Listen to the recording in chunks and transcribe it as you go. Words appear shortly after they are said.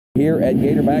here at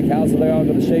Gatorback. How's they all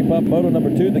going to shape up? Moto number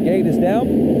 2, the gate is down.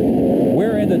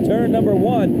 We're into turn number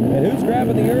 1. And who's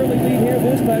grabbing the early lead here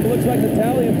this time? It looks like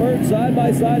Natalie and Byrd side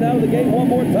by side out of the gate one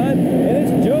more time. And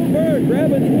it's Joe Byrd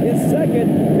grabbing his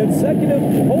second consecutive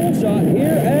pole shot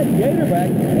here at Gatorback.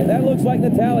 And that looks like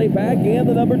Natalie back in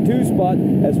the number 2 spot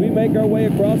as we make our way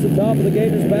across the top of the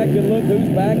Gators. Back and look who's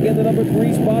back in the number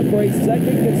 3 spot for a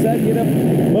second consecutive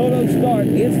moto start.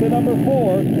 It's the number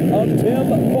 4 of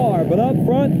Tim Farr. But up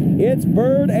front, it's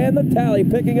Byrd and Natalie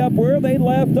picking up where they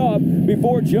left off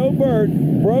before Joe Byrd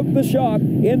broke the shock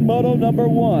in moto number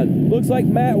 1. Looks like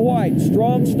Matt White,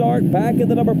 strong start, back in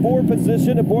the number 4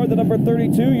 position aboard the number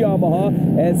 32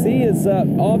 Yamaha as he is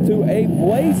off to a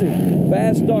blazing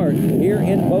fast start here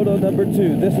in moto number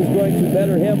 2. This is going to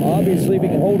better him, obviously, if he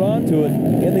can hold on to it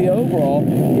in the overall,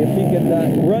 if he can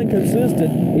run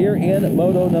consistent here in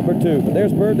moto number 2. But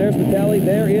there's Byrd, there's Natalie,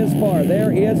 there is Farr,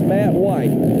 there is Matt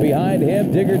White. Behind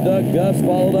him, Digger Doug Gust,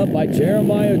 followed up by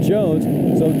Jeremiah Jones.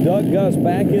 So Doug Gust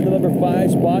back in the number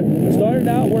 5 spot. Started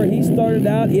out where he started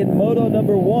out in moto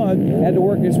number 1. Had to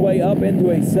work his way up into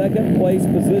a second place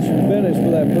position finish for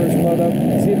that first moto.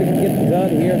 See if he can get it done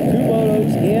here. 2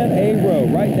 motos in a row.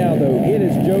 Right now, though, it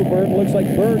is Joe Byrd. Looks like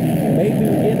Byrd may be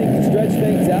beginning to stretch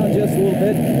things out just a little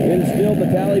bit. It is still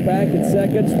Natalie back in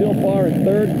second, still Farr in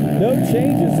third. No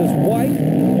changes as White,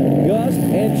 Gust,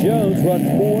 and Jones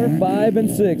run 4, 5, and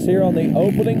 6 here on the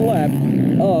opening lap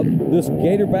of this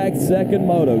Gatorback second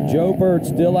moto. Joe Byrd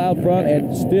still out front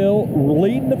and still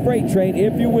leading the freight train,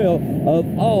 if you will,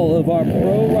 of all of our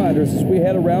pro riders as we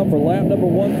head around for lap number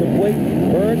 1 complete.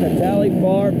 Byrd, Natalie,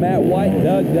 Farr, Matt White,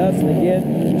 Doug Gust, and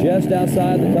again, just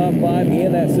outside the top 5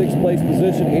 in that 6th place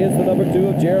position is the number 2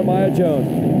 of Jeremiah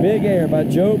Jones. Big air by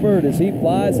Joe Byrd as he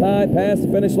flies high past the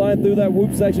finish line through that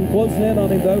whoop section. Closing in on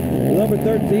him, though, the number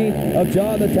 13 of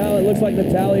John Natalie. It looks like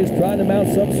Natalie is trying to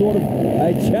mount some sort of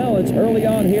a challenge early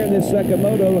on here in this second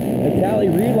moto. Natalie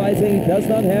realizing he does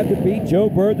not have to beat Joe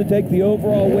Byrd to take the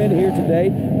overall win here today.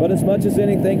 But as much as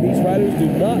anything, these riders do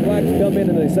not like to come in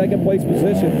a second place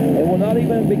position and will not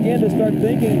even begin to start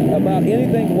thinking about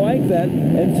anything like that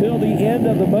until the end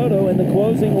of the moto and the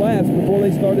closing laps before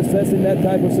they start assessing that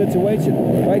type of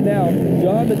situation. Right now,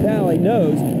 John Natalie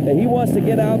knows that he wants to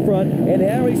get out front, and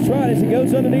now he's trying as he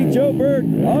goes underneath Joe Byrd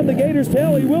on the Gator's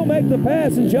tail. He will make the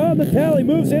pass, and John Natalie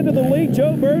moves into the lead.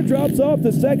 Joe Byrd drops off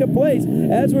to second place.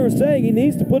 As we were saying, he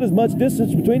needs to put as much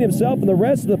distance between himself and the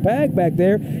rest of the pack back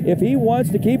there if he wants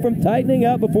to keep from tightening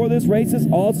up before this race is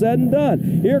all said and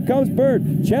done. Here comes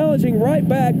Byrd, challenging right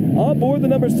back on board the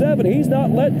number 7. He's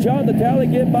not let John Natalie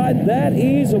get by that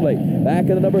easily. Back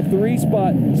in the number 3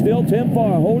 spot, still Tim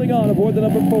Farr holding on aboard the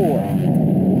number 4.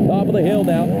 Top of the hill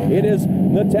now, it is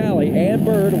Natalie and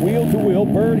Byrd, wheel to wheel.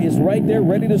 Byrd is right there,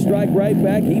 ready to strike right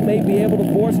back. He may be able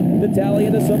to force Natalie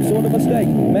into some sort of mistake.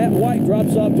 Matt White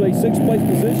drops off to a 6th place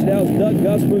position now as Doug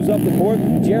Gust moves up the court.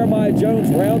 Jeremiah Jones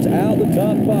rounds out the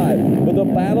top 5. But the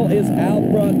battle is out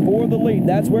front for the lead.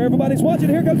 That's where everybody's watching.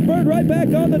 Here comes Byrd right back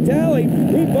on Natalie.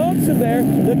 He bumps him there.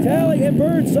 Natalie and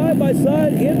Byrd side by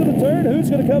side into the turn. Who's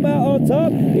going to come out on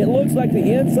top? It looks like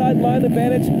the inside line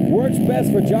advantage works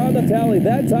best for John Natalie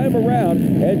that time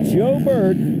around. And Joe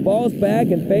Byrd falls back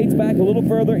and fades back a little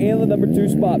further in the number 2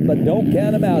 spot, but don't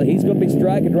count him out. He's going to be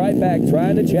striking right back,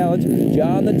 trying to challenge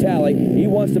John Natalie. He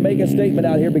wants to make a statement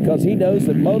out here because he knows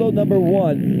that moto number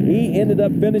 1, he ended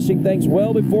up finishing things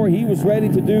well before he was ready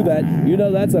to do that. You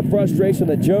know, that's a frustration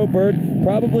that Joe Byrd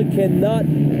probably cannot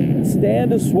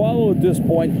stand to swallow at this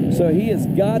point, so he has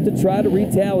got to try to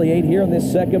retaliate here in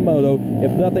this second moto.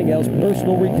 If nothing else,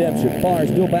 personal redemption. Farr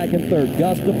still back in 3rd,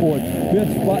 Gust to 4th.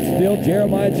 5th spot still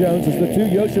Jeremiah Jones as the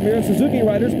 2 Yoshimura Suzuki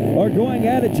riders are going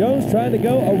at it. Jones trying to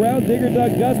go around Digger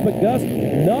Doug Gust, but Gust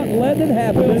not letting it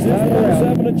happen this time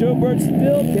around. 7 of Joe Byrd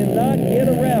still cannot get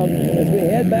around as we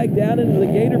head back down into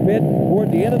the Gator pit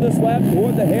toward the end of this lap,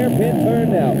 toward the hairpin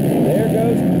turn now. There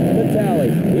goes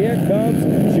Natalie. Here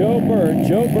comes Joe Byrd.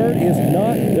 Joe Byrd is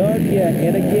not done yet.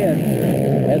 And again,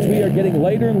 as we are getting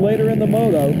later and later in the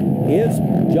moto, is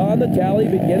John Natalie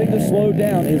beginning to slow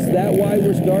down? Is that why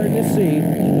we're starting to see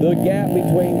the gap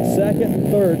between 2nd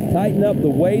and 3rd tighten up the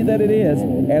way that it is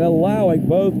and allowing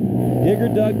both Digger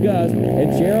Doug Gust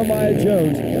and Jeremiah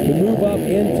Jones to move up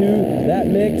into that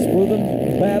mix for the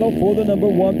battle for the number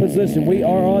 1 position? We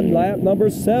are on lap number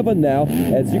 7 now.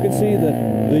 As you can see, the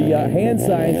hand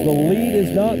signs, the lead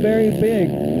is not very big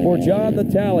for John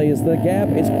Natalie as the gap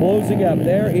is closing up.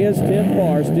 There is Tim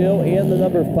Farr still in the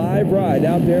number 5 ride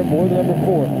out there for the number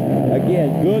 4.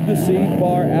 Again, good to see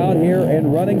Barr out here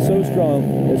and running so strong,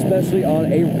 especially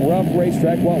on a rough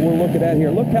racetrack, what we're looking at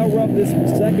here. Look how rough this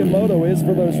second moto is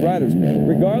for those riders.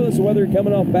 Regardless of whether you're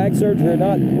coming off back surgery or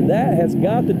not, that has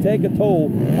got to take a toll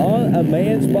on a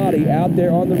man's body out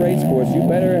there on the race course. You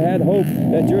better have hope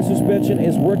that your suspension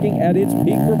is working at its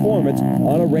peak performance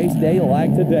on a race day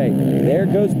like today. There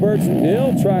goes Byrd,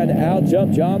 still trying to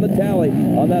out-jump John Natalie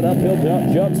on that uphill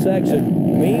jump section.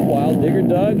 Meanwhile, Digger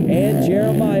Doug and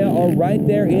Jeremiah are right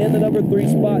there in the number 3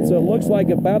 spot, so it looks like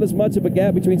about as much of a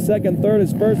gap between second and third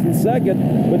as first and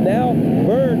second. But now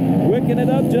Byrd wicking it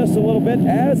up just a little bit,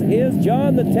 as is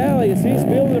John Natalie, as he's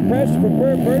feeling the pressure from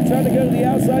Byrd. Byrd trying to go to the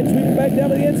outside, sweeping back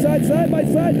down to the inside, side by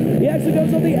side. He actually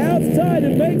goes on the outside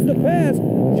and makes the pass.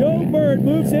 Joe Byrd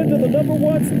moves into the number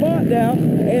 1 spot now,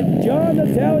 and John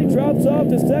Natalie drops off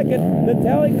to second.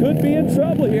 Natalie could be in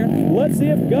trouble here. Let's see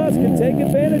if Gust can take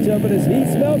advantage of it, as he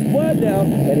smells blood now,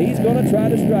 and he's going to try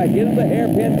to strike into the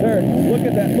hairpin turn. Look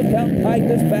at that. Look how tight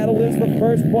this battle is for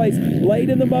first place late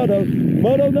in the moto.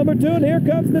 Moto number 2, and here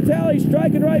comes Natalie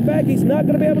striking right back. He's not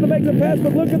going to be able to make the pass,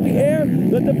 but look at the air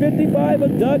that the 55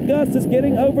 of Doug Gust is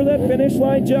getting over that finish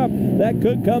line jump. That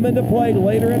could come into play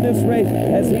later in this race,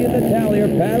 as he and Natalie are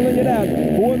battling it out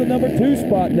for the number 2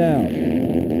 spot now.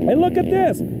 And look at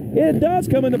this. It does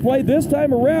come into play this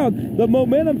time around. The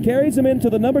momentum carries him into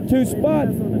the number 2 spot.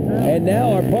 And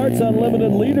now our Parts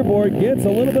Unlimited leaderboard gets a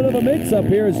little bit of a mix-up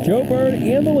here, as Joe Byrd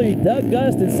in the lead, Doug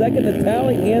Gust in second,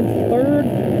 Natalie in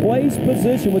third place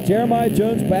position, with Jeremiah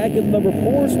Jones back in the number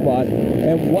 4 spot.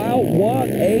 And wow, what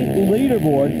a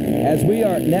leaderboard, as we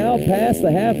are now past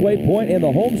the halfway point in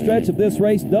the home stretch of this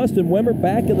race. Dustin Wimmer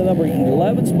back in the number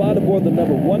 11 spot aboard the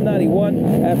number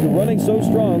 191 after running so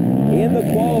strong in the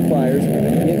qualifiers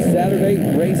in Saturday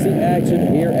racing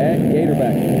action here at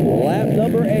Gatorback. Lap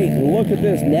number 8. Look at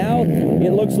this. Now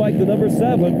it looks like the number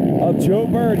 7 of Joe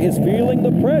Byrd is feeling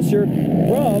the pressure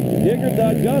from Digger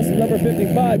Doug Gust, number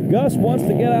 55. Gust wants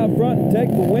to get out front and take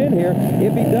the win here.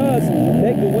 If he does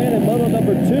take the win in moto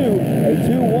number 2, a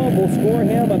 2-1 will score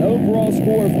him an overall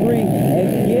score of 3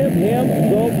 and give him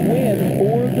the win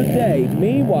for the day.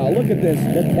 Meanwhile, look at this.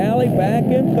 Natalie back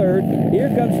in third. Here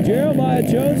comes Jeremiah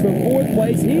Jones from 4th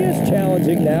place. He is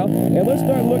challenging now. And let's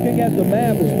start looking at the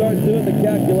map and start doing the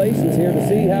calculations here to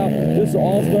see how this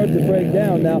all starts to break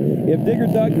down. Now, if Digger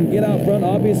Doug can get out front,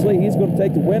 obviously he's going to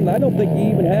take the win. I don't think he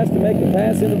even has to make the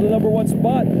pass into the number 1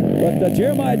 spot. But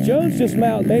Jeremiah Jones just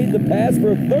made the pass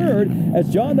for 3rd, as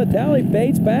John Natalie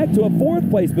fades back to a 4th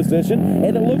place position.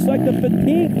 And it looks like the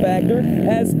fatigue factor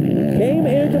has came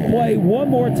into play one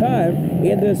more time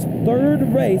in this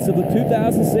 3rd race of the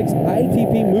 2006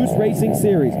 ITP Moose Racing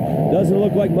Series. Doesn't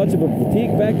look like much of a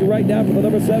fatigue factor right now for the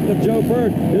number 7 of Joe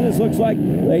Byrd. This looks like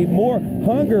a more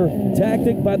hunger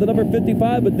tactic by the number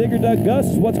 55, but Digger Doug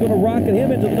Gust is what's going to rocket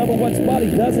him into the number 1 spot.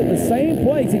 He does it in the same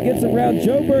place he gets around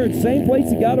Joe Byrd, same place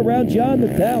he got around John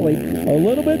Natalie. A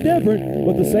little bit different,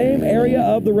 but the same area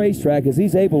of the racetrack, as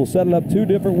he's able to set it up 2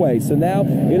 different ways. So now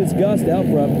it is Gust out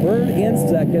front, Byrd in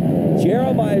second,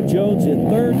 Jeremiah Jones in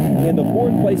third. In the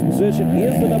 4th place position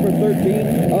is the number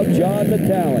 13 of John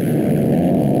Natalie.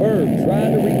 Byrd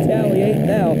trying to retaliate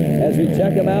now as we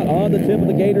check him out on the tip of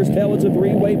the Gator's tail. It's a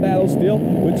 3-way battle still,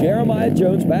 with Jeremiah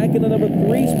Jones back in the number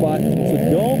 3 spot. So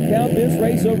don't count this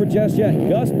race over just yet.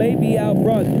 Gust may be out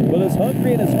front, but as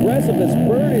hungry and as aggressive as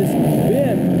Byrd has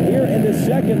been here in this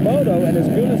second moto, and as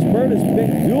good as Byrd has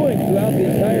been doing throughout the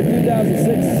entire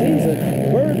 2006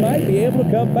 season, Byrd might be able to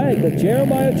come back. But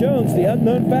Jeremiah Jones, the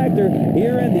unknown factor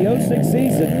here in the 06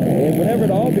 season, and whenever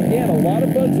it all began, a lot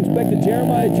of folks expected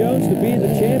Jeremiah Jones to be the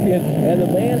champion and the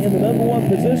man in the number 1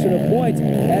 position of points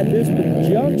at this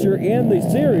juncture in the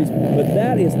series, but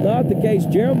that is not the case.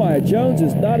 Jeremiah Jones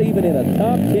is not even in a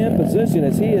top 10 position,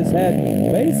 as he has had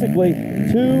basically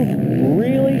 2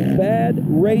 really bad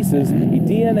races. He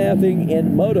DNFing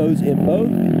in motos in both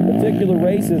particular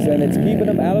races, and it's keeping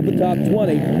him out of the top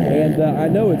 20. And I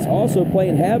know it's also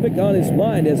playing havoc on his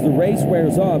mind as the race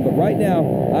wears on. But right now,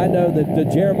 I know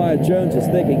that Jeremiah Jones is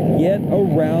thinking, get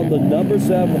around the number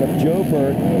 7 of Joe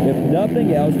Byrd. If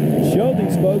nothing else, show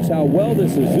these folks how well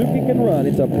this Suzuki can run.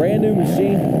 It's a brand new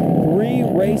machine. 3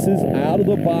 races out of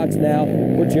the box now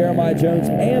for Jeremiah Jones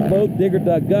and both Digger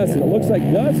Doug Gust. And it looks like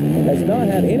Gust has not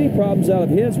had any problems out of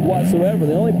his whatsoever.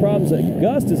 The only problems that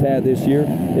Gust has had this year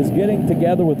is getting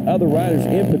together with other riders,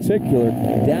 in particular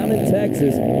down in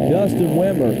Texas. Dustin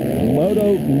Wimmer,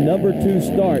 moto number 2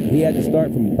 start. He had to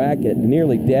start from back at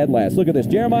nearly dead last. Look at this.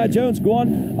 Jeremiah Jones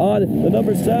going on the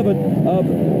number 7 of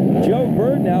Joe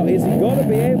Byrd now. Is he going to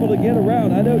be able to get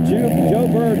around? I know Joe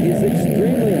Byrd is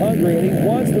extremely hungry, and he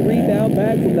wants to read down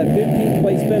back from that 15th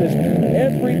place finish.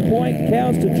 Every point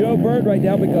counts to Joe Byrd right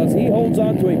now because he holds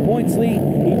on to a points lead.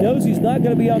 He knows he's not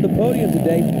going to be on the podium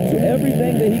today, so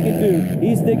everything that he can do,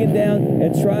 he's digging down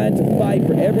and trying to fight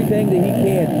for everything that he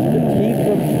can to keep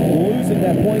from losing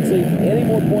that points lead, any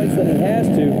more points than he has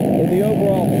to in the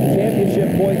overall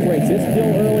championship points race. It's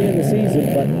still early in the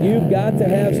season, but you've got to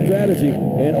have strategy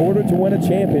in order to win a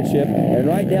championship. And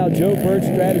right now, Joe Byrd's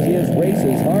strategy is race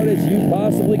as hard as you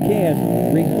possibly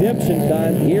can. Redemption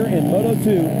time here in Moto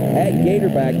 2 at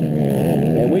Gatorback.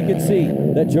 And we can see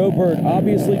that Joe Byrd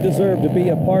obviously deserved to be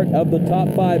a part of the top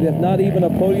 5, if not even a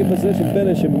podium position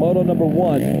finish in Moto number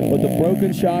 1. But the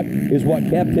broken shock is what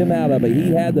kept him out of it.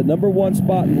 He had the number 1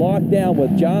 spot locked down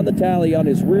with John Natalie on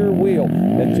his rear wheel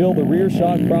until the rear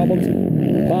shock problems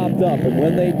popped up. And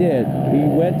when they did, he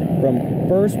went from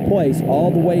first place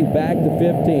all the way back to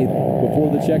 15th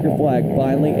before the checker flag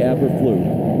finally ever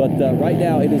flew. But right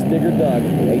now it is Digger Doug,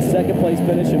 a second place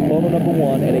finish in Moto number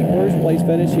 1 and a first place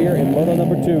finish here in Moto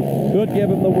number 2 could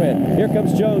give him the win. Here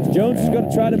comes Jones. Jones is going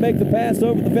to try to make the pass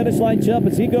over the finish line jump.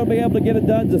 Is he going to be able to get it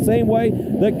done the same way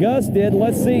that Gust did?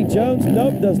 Let's see. Jones,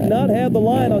 nope, does not have the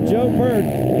line on Joe Byrd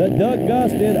that Doug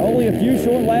Gust did only a few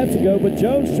short laps ago, but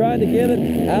Jones trying to get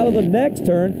it out of the next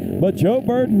turn. But Joe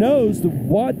Byrd knows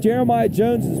what Jeremiah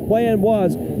Jones's plan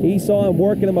was. He saw him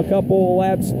working him a couple of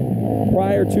laps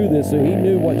prior to this, so he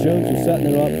knew what Jones was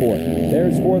setting him up for.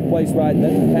 There's fourth place ride.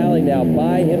 Then Natalie now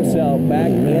by himself back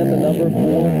in the number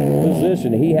 4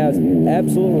 position. He has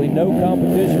absolutely no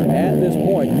competition at this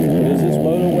point. But as this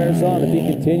moto wears on, if he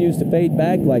continues to fade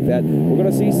back like that, we're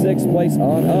going to see 6th place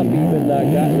on up. Even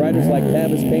got riders like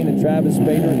Tavis Kane and Travis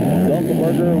Spader,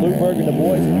 Dunkelberger, Lou Berger, the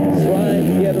boys trying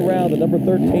to get around the number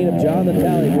 13 of John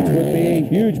Natalie, which would be a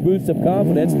huge boost of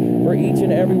confidence for each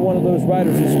and every one of those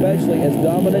riders, especially as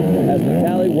dominant as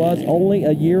Natalie was only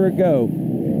a year ago.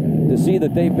 To see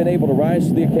that they've been able to rise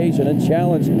to the occasion and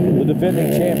challenge the defending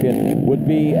champion would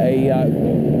be a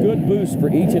good boost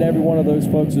for each and every one of those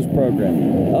folks'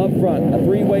 program. Up front, a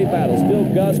 3-way battle. Still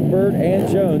Gust, Byrd, and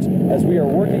Jones as we are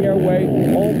working our way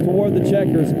home toward the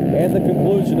checkers and the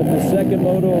conclusion of the second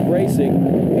moto of racing.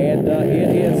 And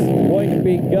it is going to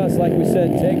be Gust, like we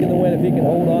said, taking the win if he can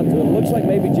hold on to it. Looks like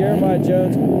maybe Jeremiah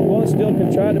Jones will still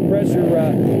can try to pressure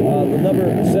the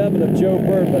number 7 of Joe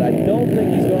Byrd, but I don't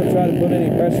think he's going to try to put any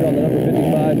pressure on the number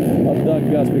 55 of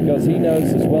Doug Gust, because he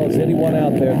knows as well as anyone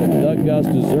out there that Doug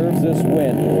Gust deserves this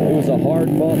win. It was a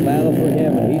hard-fought battle for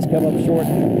him, and he's come up short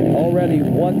already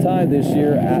one time this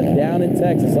year down in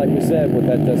Texas, like we said, with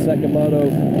that second moto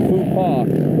faux pas.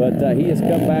 But he has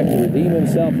come back to redeem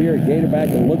himself here at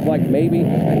Gatorback and look like maybe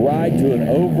ride to an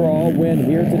overall win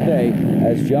here today,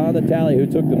 as John Natalie, who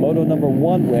took the Moto number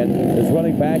 1 win, is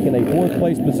running back in a 4th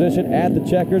place position at the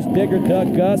checkers. Digger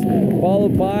Doug Gust,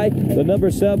 followed by the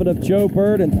number 7 of Joe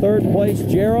Byrd, and 3rd place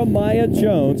Jeremiah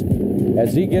Jones,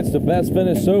 as he gets the best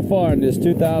finish so far in this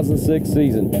 2006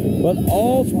 season. But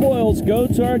all spoils go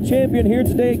to our champion here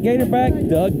today at Gatorback,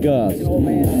 Doug Gust.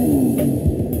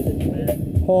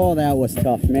 Oh, that was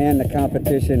tough, man. The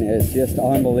competition is just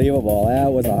unbelievable.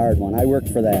 That was a hard one. I worked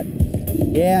for that.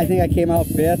 Yeah, I think I came out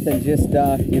 5th and just,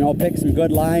 you know, picked some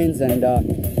good lines. And,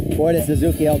 boy, the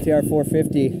Suzuki LTR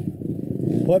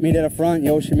 450 put me to the front.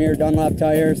 Yoshimir Dunlop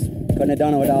tires. Couldn't have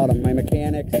done it without them. My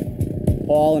mechanics,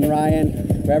 Paul and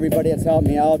Ryan, for everybody that's helped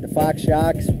me out, the Fox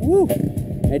shocks, woo,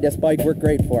 made this bike work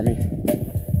great for me.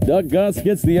 Doug Gust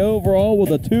gets the overall with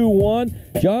a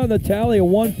 2-1. John Natalie, a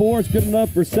 1-4 is good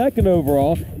enough for 2nd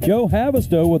overall. Joe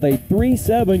Havistow with a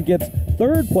 3-7 gets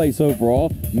 3rd place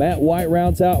overall. Matt White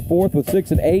rounds out 4th with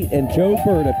 6 and 8, and Joe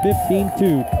Byrd at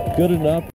 15-2, good enough.